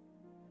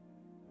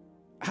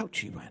 Out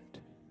she went.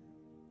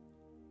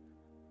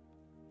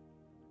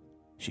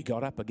 She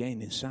got up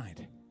again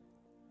inside.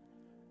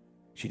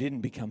 She didn't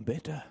become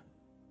bitter.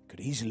 Could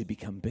easily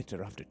become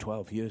bitter after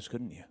 12 years,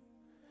 couldn't you?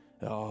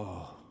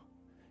 Oh,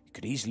 you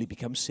could easily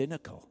become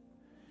cynical.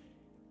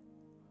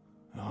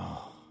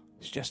 Oh,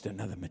 it's just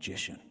another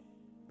magician.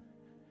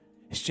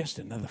 It's just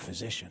another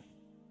physician.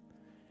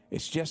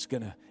 It's just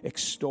going to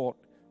extort.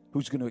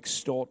 Who's going to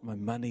extort my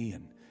money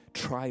and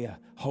try a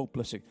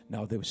hopeless...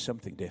 No, there was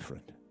something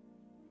different.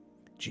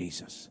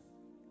 Jesus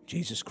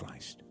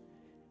Christ.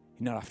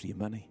 He's not after your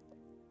money.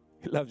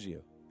 He loves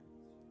you.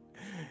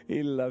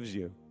 He loves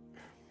you.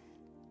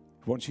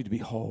 He wants you to be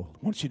whole.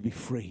 He wants you to be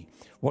free.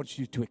 He wants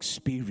you to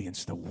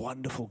experience the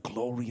wonderful,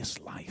 glorious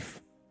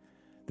life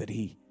that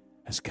he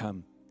has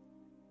come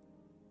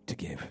to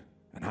give.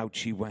 And out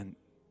she went.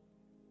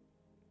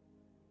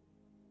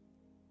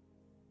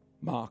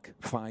 Mark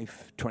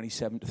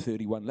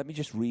 5:27-31. Let me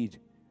just read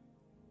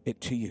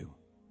it to you.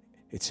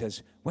 It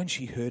says, when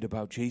she heard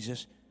about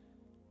Jesus,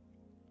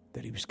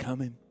 that he was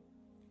coming,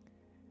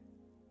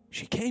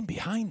 she came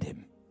behind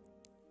him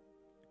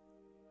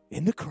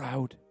in the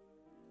crowd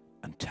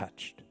and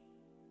touched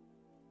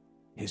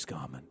his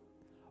garment.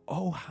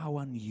 Oh, how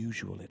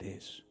unusual it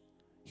is.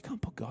 You can't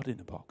put God in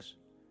a box.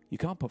 You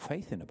can't put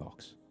faith in a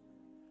box.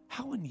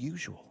 How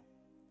unusual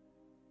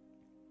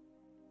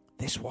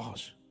this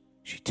was.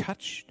 She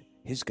touched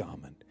his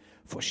garment,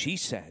 for she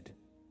said,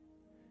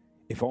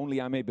 if only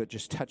I may but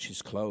just touch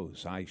his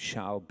clothes, I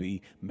shall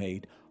be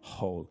made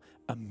whole.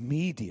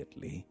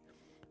 Immediately,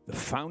 the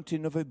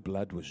fountain of her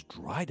blood was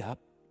dried up,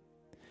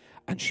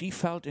 and she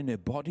felt in her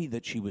body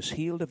that she was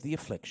healed of the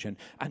affliction.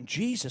 And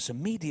Jesus,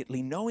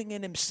 immediately knowing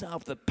in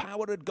himself that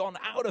power had gone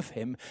out of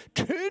him,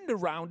 turned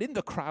around in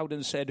the crowd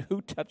and said,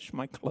 who touched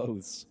my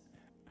clothes?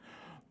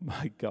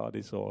 My God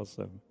is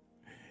awesome.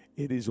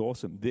 It is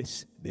awesome.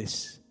 This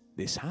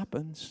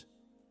happens.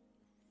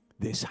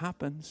 This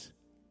happens.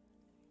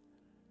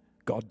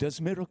 God does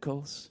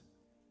miracles.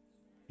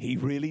 He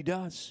really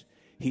does.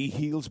 He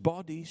heals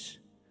bodies.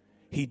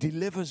 He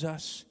delivers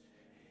us.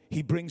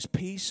 He brings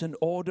peace and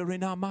order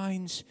in our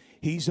minds.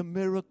 He's a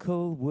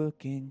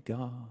miracle-working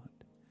God.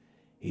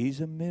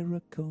 He's a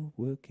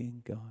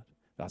miracle-working God.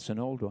 That's an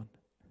old one.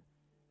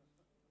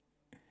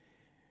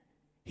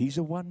 He's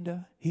a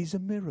wonder. He's a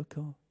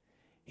miracle.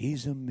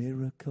 He's a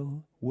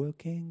miracle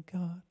working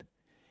God.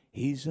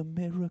 He's a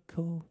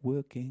miracle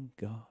working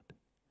God.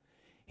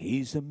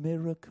 He's a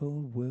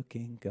miracle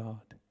working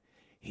God.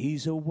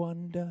 He's a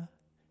wonder.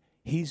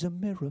 He's a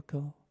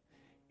miracle.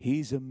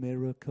 He's a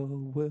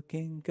miracle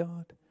working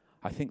God.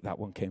 I think that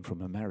one came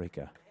from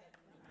America.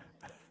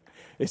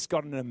 It's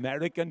got an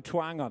American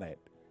twang on it.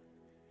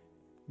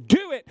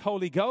 Do it,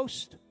 Holy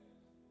Ghost.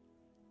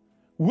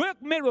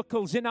 Work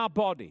miracles in our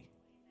body.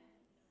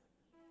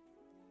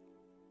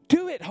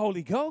 Do it,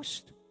 Holy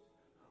Ghost.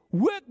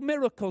 Work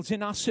miracles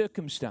in our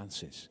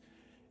circumstances.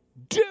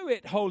 Do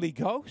it, Holy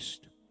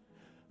Ghost,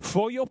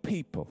 for your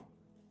people.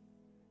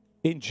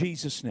 In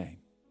Jesus' name.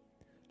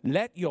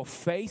 Let your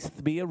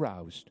faith be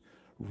aroused.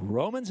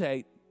 Romans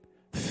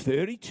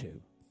 8:32.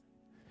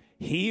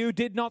 He who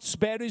did not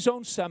spare his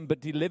own son,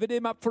 but delivered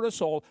him up for us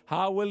all,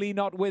 how will he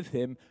not with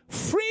him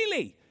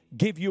freely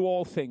give you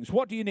all things?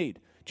 What do you need?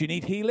 Do you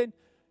need healing?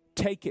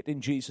 Take it in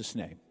Jesus'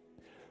 name.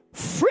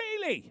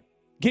 Freely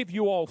give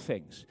you all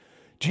things.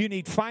 Do you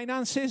need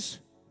finances?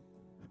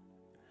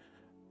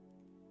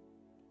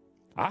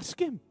 Ask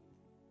him.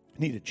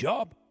 Need a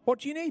job? What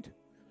do you need?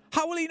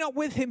 How will he not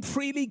with him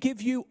freely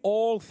give you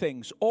all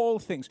things? All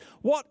things.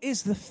 What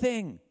is the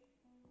thing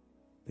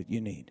that you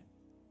need?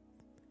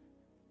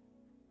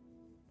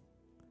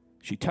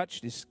 She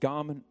touched his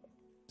garment.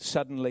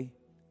 Suddenly,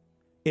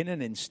 in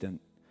an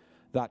instant,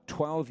 that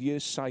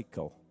 12-year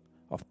cycle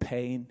of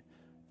pain,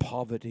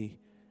 poverty,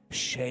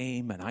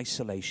 shame, and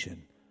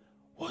isolation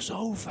was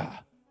over.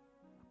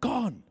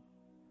 Gone.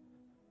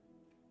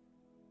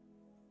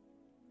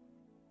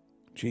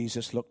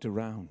 Jesus looked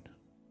around.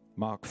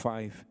 Mark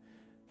 5,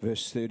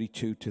 verse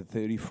 32 to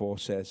 34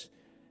 says,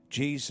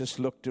 Jesus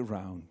looked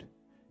around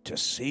to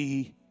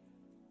see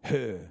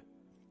her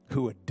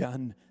who had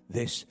done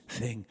this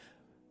thing.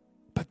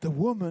 But the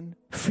woman,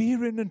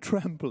 fearing and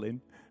trembling,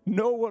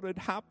 know what had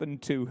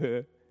happened to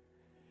her,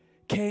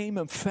 came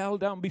and fell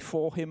down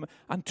before him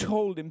and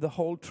told him the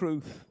whole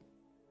truth.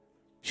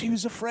 She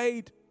was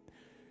afraid.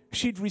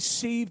 She'd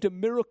received a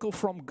miracle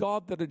from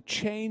God that had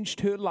changed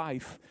her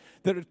life,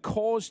 that had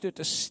caused her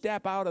to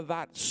step out of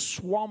that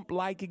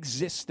swamp-like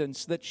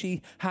existence that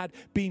she had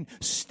been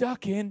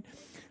stuck in.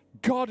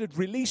 God had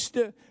released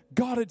her.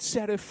 God had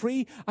set her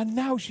free. And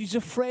now she's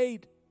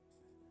afraid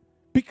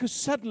because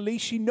suddenly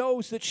she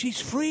knows that she's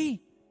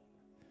free.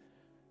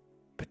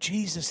 But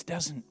Jesus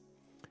doesn't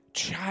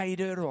chide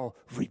her or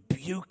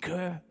rebuke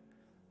her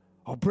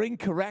or bring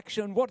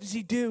correction. What does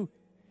he do?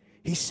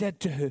 He said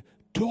to her,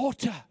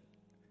 daughter,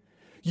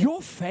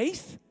 your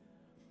faith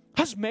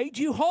has made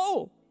you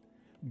whole.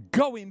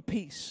 Go in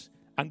peace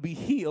and be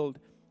healed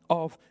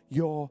of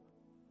your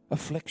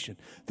affliction.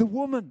 The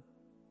woman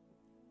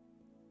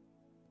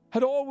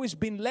had always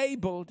been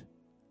labeled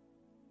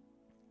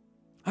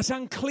as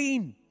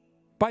unclean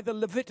by the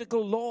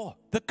Levitical law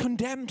that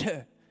condemned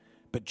her.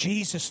 But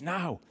Jesus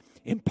now,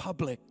 in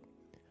public,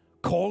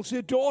 calls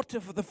her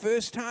daughter for the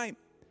first time.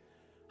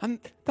 And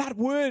that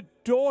word,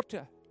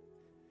 daughter,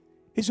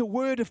 is a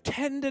word of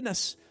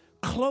tenderness,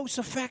 close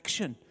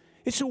affection.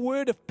 It's a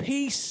word of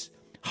peace,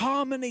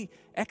 harmony,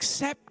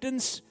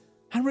 acceptance,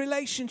 and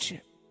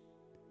relationship.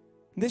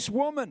 This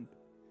woman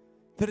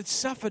that had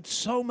suffered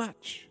so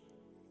much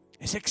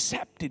is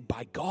accepted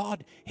by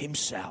God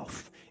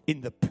himself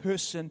in the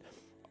person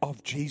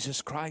of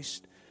Jesus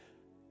Christ.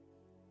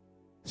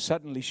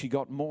 Suddenly she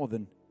got more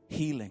than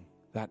healing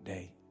that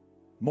day,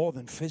 more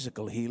than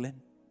physical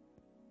healing.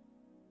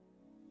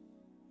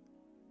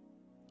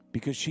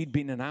 Because she'd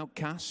been an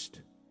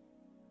outcast.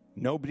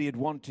 Nobody had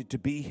wanted to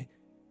be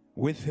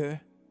with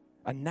her.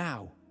 And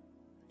now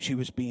she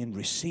was being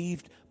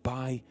received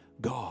by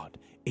God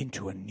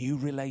into a new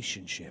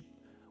relationship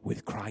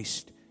with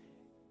Christ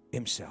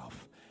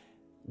himself.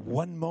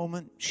 One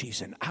moment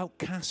she's an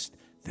outcast.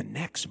 The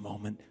next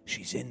moment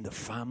she's in the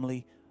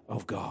family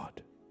of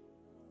God.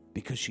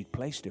 Because she'd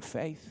placed her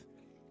faith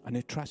and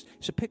her trust.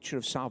 It's a picture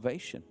of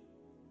salvation.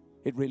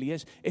 It really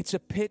is. It's a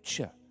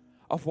picture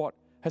of what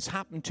has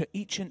happened to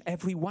each and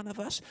every one of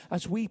us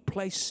as we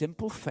place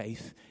simple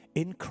faith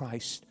in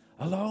Christ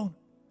alone.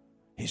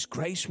 His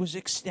grace was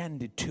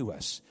extended to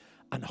us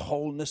and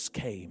wholeness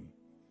came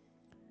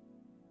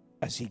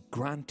as he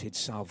granted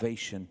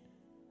salvation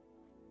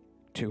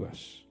to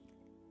us.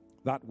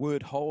 That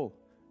word whole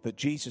that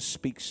Jesus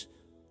speaks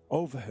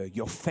over her,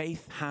 your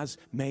faith has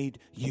made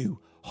you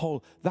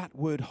whole. That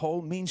word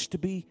whole means to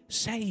be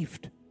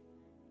saved.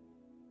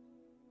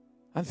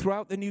 And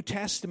throughout the New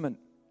Testament,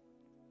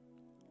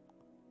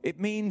 it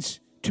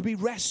means to be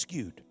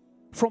rescued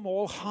from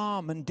all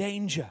harm and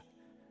danger,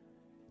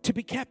 to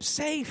be kept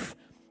safe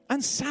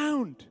and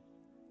sound.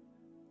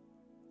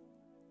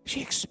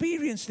 She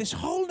experienced this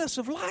wholeness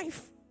of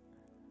life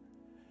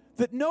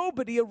that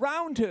nobody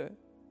around her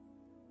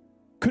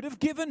could have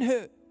given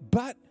her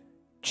but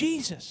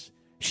Jesus.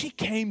 She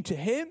came to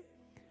him,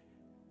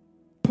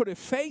 put her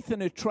faith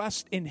and her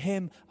trust in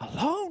him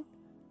alone.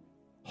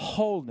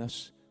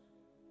 Wholeness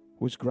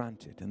was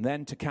granted. And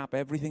then to cap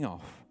everything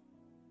off,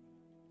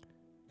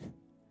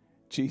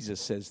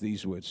 Jesus says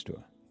these words to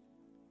her.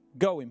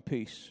 Go in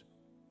peace.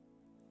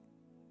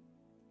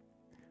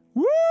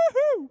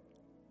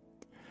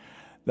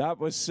 That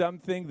was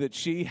something that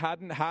she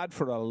hadn't had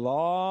for a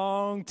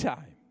long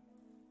time,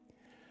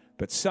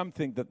 but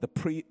something that the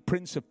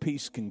Prince of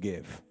Peace can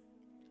give.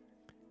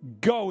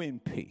 Go in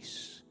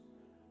peace.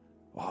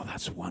 Oh,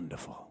 that's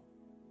wonderful.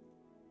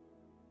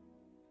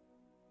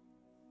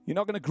 You're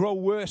not going to grow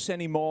worse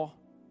anymore.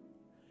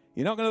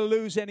 You're not going to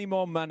lose any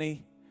more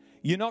money.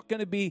 You're not going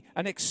to be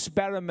an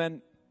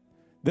experiment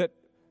that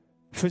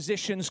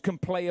physicians can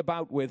play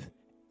about with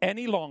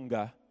any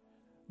longer.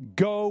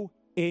 Go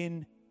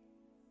in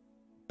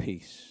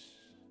peace.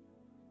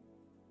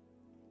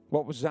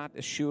 What was that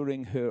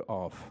assuring her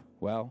of?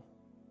 Well,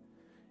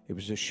 it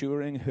was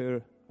assuring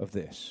her of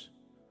this.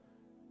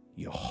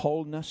 Your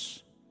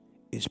wholeness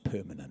is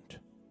permanent.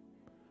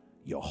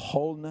 Your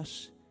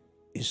wholeness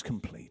is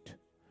complete.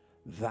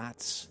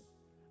 That's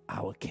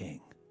our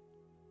King.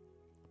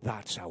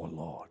 That's our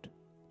Lord,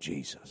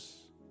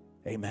 Jesus.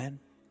 Amen.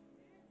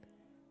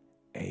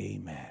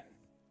 Amen.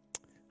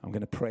 I'm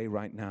going to pray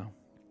right now.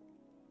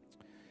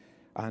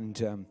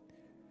 And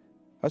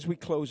as we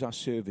close our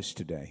service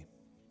today,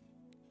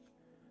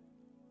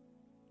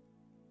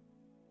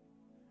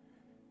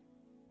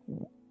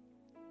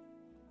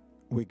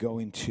 we're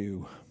going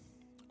to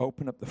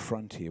open up the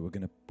front here. We're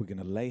going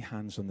to lay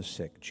hands on the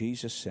sick.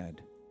 Jesus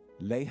said,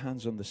 lay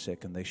hands on the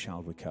sick and they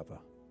shall recover.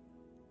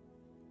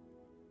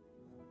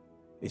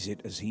 Is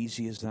it as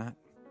easy as that?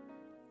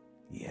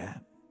 Yeah.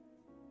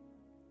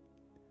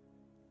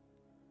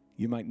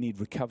 You might need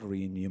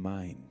recovery in your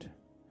mind.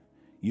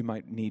 You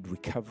might need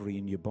recovery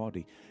in your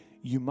body.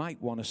 You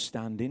might want to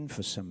stand in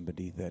for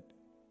somebody that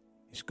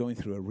is going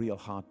through a real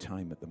hard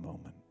time at the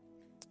moment.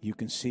 You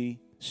can see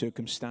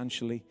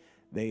circumstantially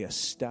they are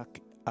stuck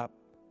up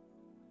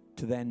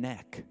to their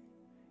neck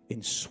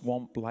in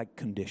swamp-like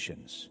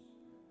conditions.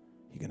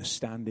 You're going to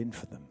stand in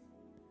for them.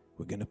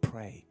 We're going to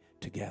pray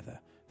together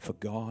for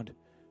God,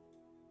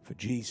 for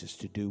Jesus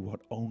to do what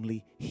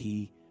only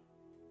He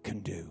can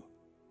do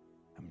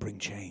and bring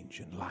change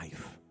and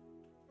life.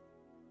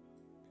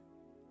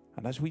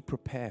 And as we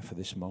prepare for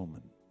this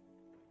moment,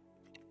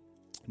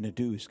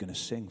 Nadu is going to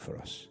sing for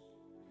us.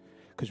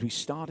 Because we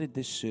started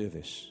this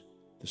service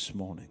this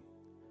morning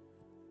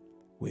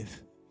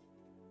with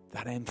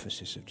that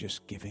emphasis of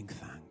just giving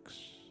thanks.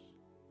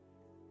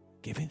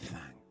 Giving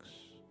thanks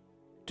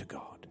to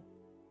God.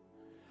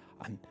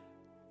 And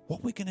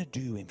what we're going to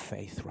do in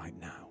faith right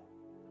now,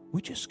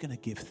 we're just going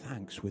to give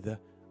thanks with a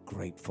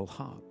grateful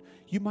heart.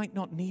 You might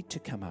not need to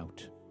come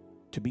out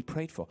to be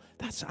prayed for.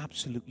 That's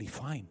absolutely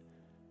fine.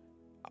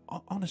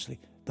 Honestly,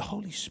 the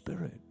Holy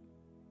Spirit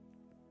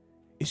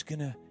is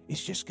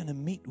just going to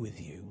meet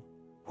with you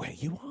where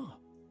you are.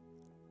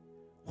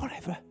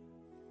 Whatever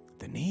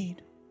the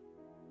need.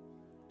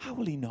 How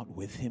will He not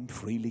with Him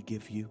freely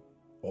give you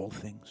all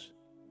things?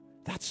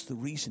 That's the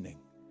reasoning.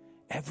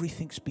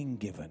 Everything's been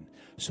given,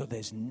 so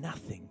there's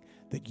nothing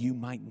that you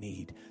might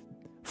need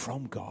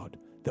from God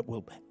that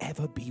will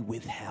ever be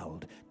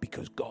withheld,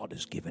 because God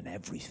has given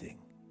everything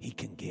He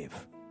can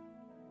give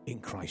in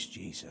Christ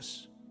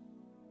Jesus.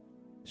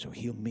 So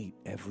He'll meet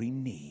every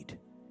need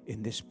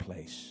in this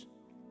place.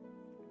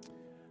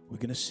 We're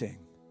going to sing.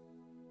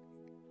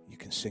 You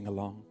can sing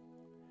along.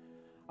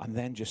 And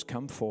then just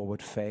come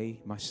forward, Faye,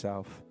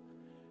 myself,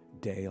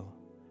 Dale.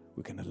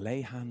 We're going to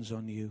lay hands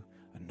on you,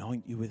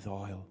 anoint you with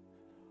oil.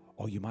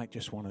 Or you might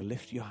just want to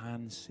lift your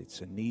hands. It's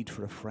a need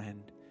for a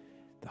friend.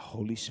 The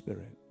Holy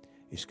Spirit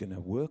is going to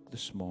work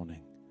this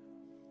morning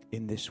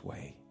in this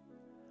way.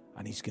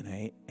 And He's going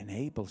to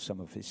enable some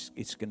of this.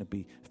 It's going to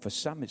be, for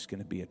some, it's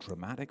going to be a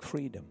dramatic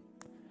freedom,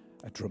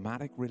 a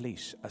dramatic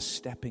release, a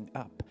stepping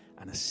up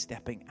and a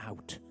stepping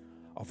out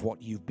of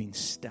what you've been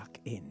stuck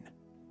in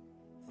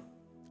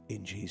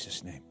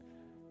Jesus' name.